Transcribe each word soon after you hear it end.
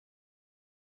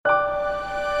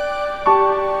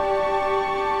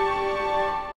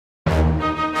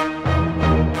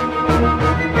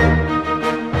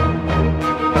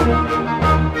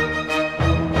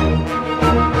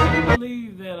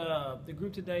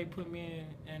today put me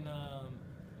and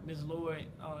Miss Lloyd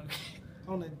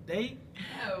on a date.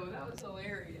 No, that was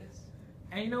hilarious.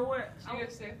 And you know what? She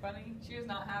was so funny. She was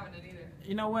not having it either.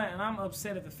 You know what? And I'm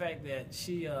upset at the fact that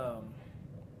she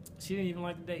didn't even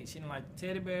like the date. She didn't like the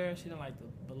teddy bear. She didn't like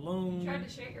the balloon. She tried to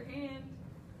shake her hand.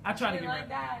 I tried to give give her like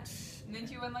that. And then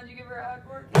she wouldn't let you give her a hug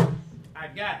for it. I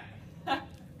got it.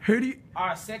 Who do you?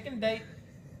 Our second date,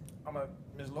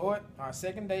 Miss Lloyd. Our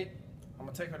second date, I'm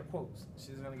gonna take her to quotes.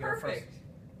 She's gonna get her first.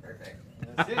 Perfect.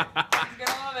 That's it. She's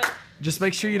gonna love it. Just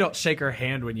make sure you don't shake her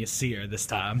hand when you see her this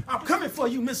time. I'm coming for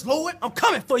you, Miss Lloyd. I'm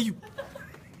coming for you.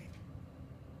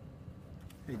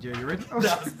 Hey, Joe, you ready?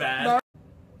 That was bad.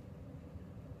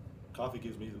 Coffee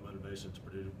gives me the motivation to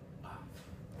produce.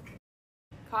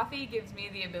 Coffee gives me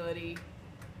the ability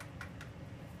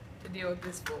to deal with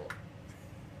this fool.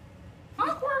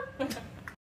 Awkward.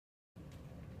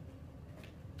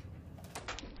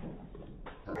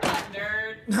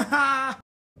 Nerd.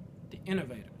 The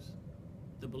innovators,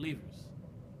 the believers,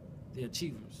 the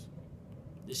achievers,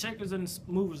 the shakers and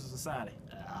movers of society.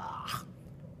 I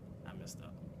messed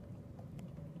up.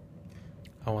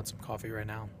 I want some coffee right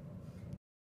now.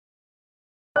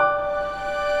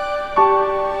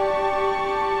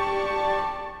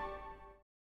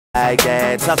 Like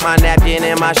that, tuck my napkin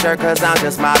in my shirt cause I'm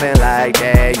just mobbing like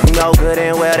that. You know good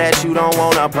and well that you don't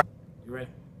wanna You ready?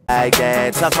 like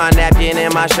that, tuck my napkin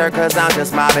in my shirt cause I'm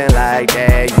just mobbing like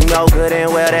that. You know good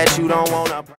and well that you don't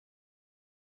wanna